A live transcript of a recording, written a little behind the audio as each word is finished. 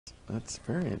That's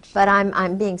very interesting. But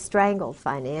I'm being strangled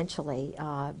financially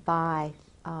by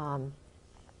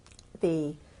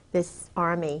this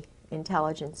Army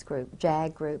intelligence group,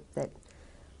 JAG group, that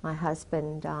my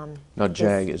husband... Now,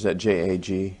 JAG, is that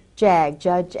J-A-G? JAG,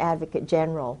 Judge Advocate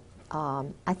General.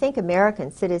 I think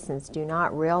American citizens do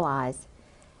not realize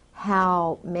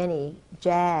how many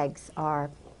JAGs are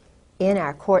in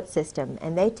our court system,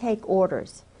 and they take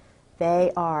orders.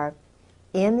 They are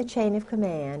in the chain of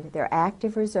command, they're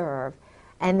active reserve,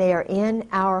 and they are in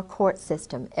our court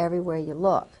system everywhere you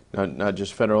look. Not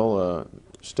just federal,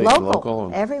 state and local?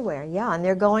 Everywhere, yeah. And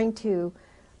they're going to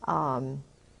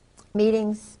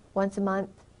meetings once a month,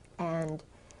 and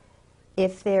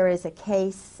if there is a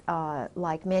case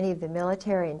like many of the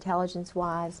military intelligence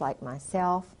wives like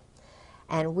myself,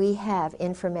 and we have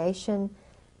information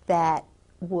that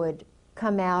would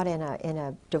come out in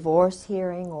a divorce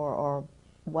hearing or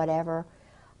whatever,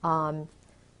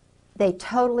 they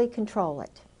totally control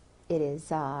it. It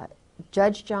is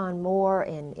Judge John Moore,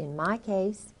 in my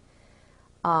case,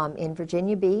 in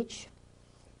Virginia Beach,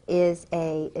 is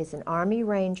an Army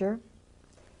Ranger.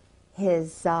 He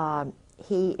is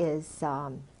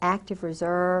active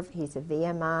reserve. He's a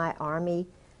VMI Army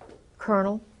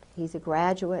colonel. He's a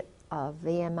graduate of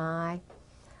VMI.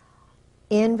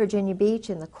 In Virginia Beach,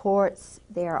 in the courts,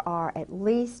 there are at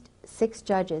least 6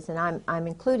 judges, and I'm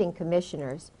including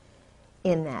commissioners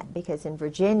in that, because in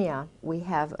Virginia we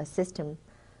have a system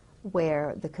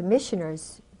where the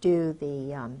commissioners do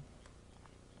a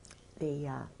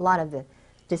lot of the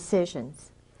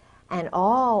decisions, and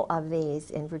all of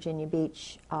these in Virginia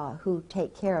Beach who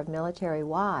take care of military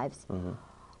wives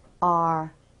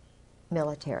are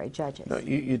military judges. No,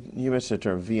 you mentioned the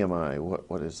term VMI.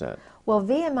 What is that? Well,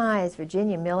 VMI is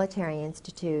Virginia Military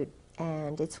Institute,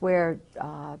 and it's where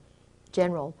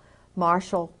General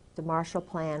Marshall, the Marshall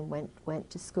Plan, went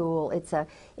to school. It's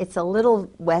a little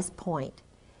West Point.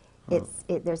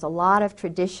 There's a lot of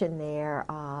tradition there,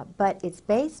 but it's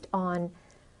based on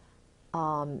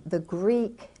the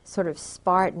Greek sort of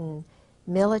Spartan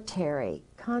military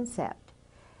concept.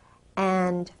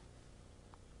 And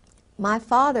my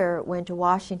father went to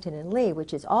Washington and Lee,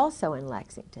 which is also in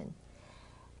Lexington.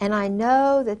 And I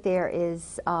know that there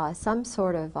is some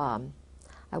sort of, I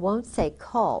won't say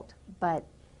cult, but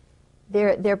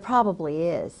there probably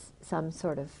is some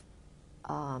sort of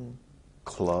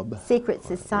club? Secret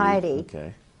society.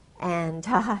 Okay. And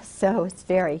so it's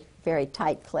very, very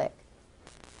tight clique.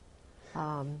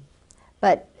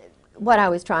 But what I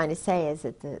was trying to say is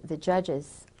that the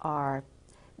judges are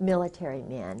military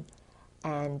men,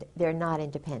 and they're not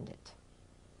independent.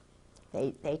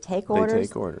 They take orders. They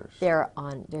take orders.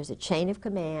 There's a chain of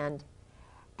command,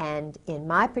 and in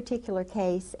my particular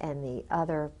case and the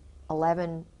other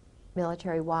 11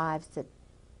 military wives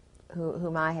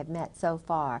whom I have met so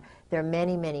far, there are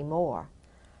many, many more,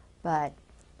 but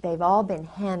they've all been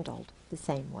handled the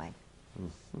same way.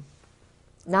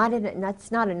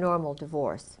 That's not a normal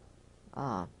divorce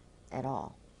at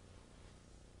all.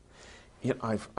 You know,